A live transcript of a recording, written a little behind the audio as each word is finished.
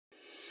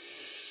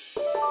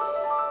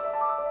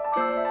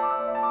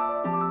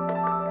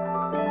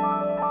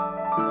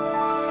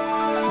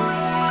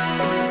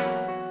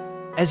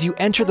As you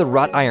enter the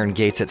wrought iron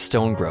gates at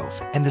Stone Grove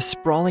and the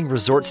sprawling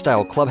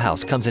resort-style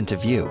clubhouse comes into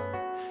view,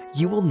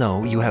 you will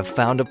know you have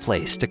found a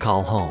place to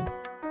call home.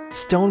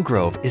 Stone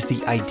Grove is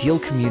the ideal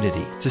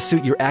community to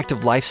suit your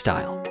active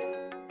lifestyle.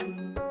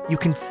 You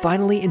can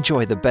finally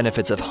enjoy the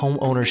benefits of home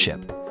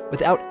ownership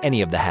without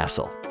any of the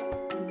hassle.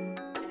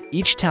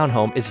 Each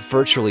townhome is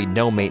virtually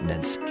no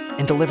maintenance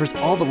and delivers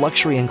all the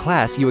luxury and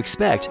class you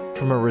expect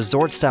from a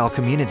resort-style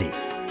community.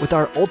 With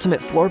our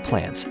ultimate floor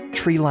plans,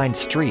 tree-lined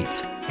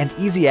streets, and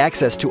easy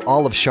access to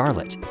all of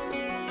Charlotte.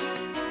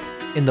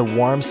 In the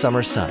warm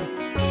summer sun,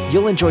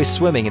 you'll enjoy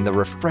swimming in the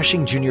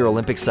refreshing Junior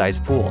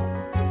Olympic-sized pool,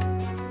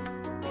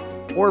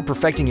 or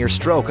perfecting your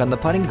stroke on the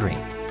putting green.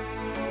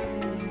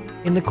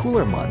 In the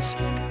cooler months,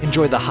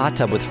 enjoy the hot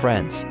tub with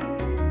friends,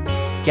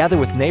 gather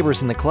with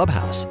neighbors in the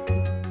clubhouse,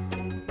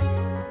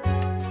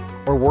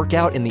 or work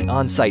out in the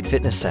on-site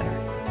fitness center.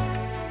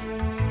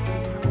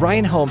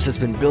 Ryan Homes has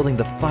been building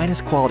the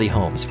finest quality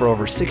homes for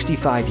over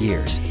 65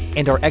 years,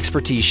 and our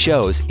expertise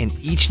shows in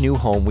each new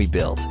home we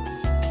build.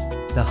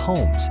 The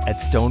homes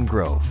at Stone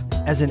Grove,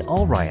 as in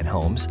all Ryan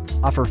Homes,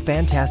 offer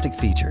fantastic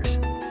features.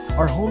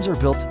 Our homes are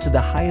built to the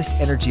highest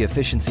energy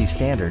efficiency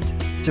standards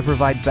to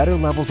provide better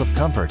levels of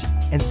comfort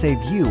and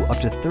save you up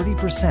to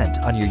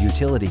 30% on your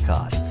utility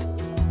costs.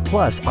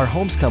 Plus, our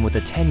homes come with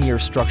a 10-year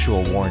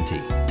structural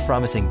warranty,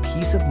 promising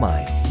peace of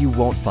mind you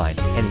won't find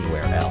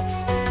anywhere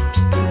else.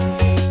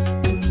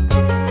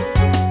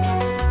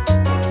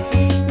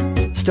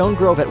 Stone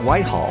Grove at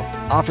Whitehall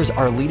offers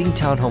our leading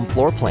townhome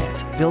floor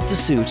plans built to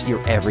suit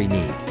your every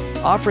need.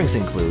 Offerings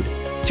include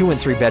 2-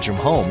 and 3-bedroom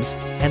homes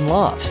and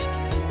lofts,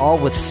 all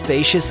with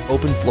spacious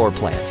open floor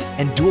plans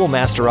and dual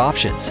master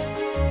options.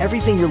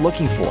 Everything you're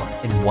looking for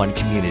in one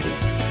community.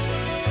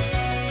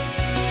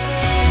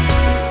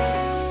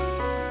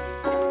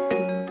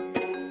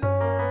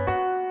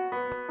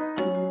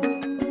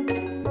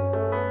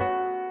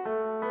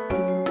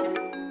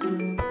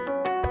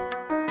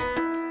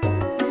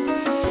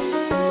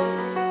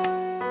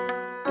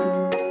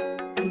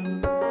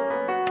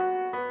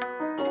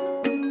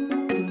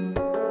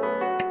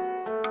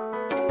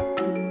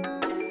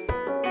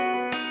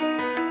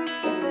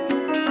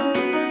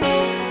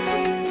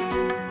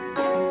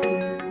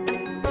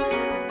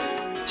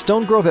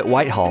 Stone Grove at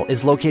Whitehall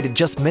is located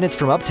just minutes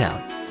from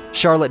Uptown,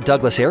 Charlotte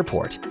Douglas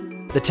Airport,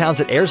 the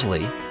towns at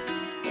Airsley,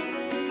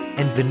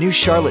 and the new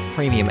Charlotte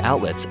Premium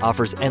Outlets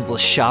offers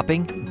endless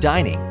shopping,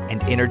 dining,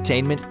 and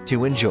entertainment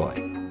to enjoy.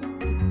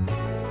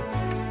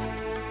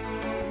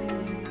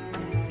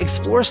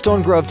 Explore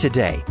Stone Grove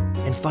today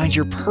and find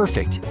your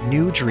perfect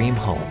new dream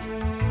home.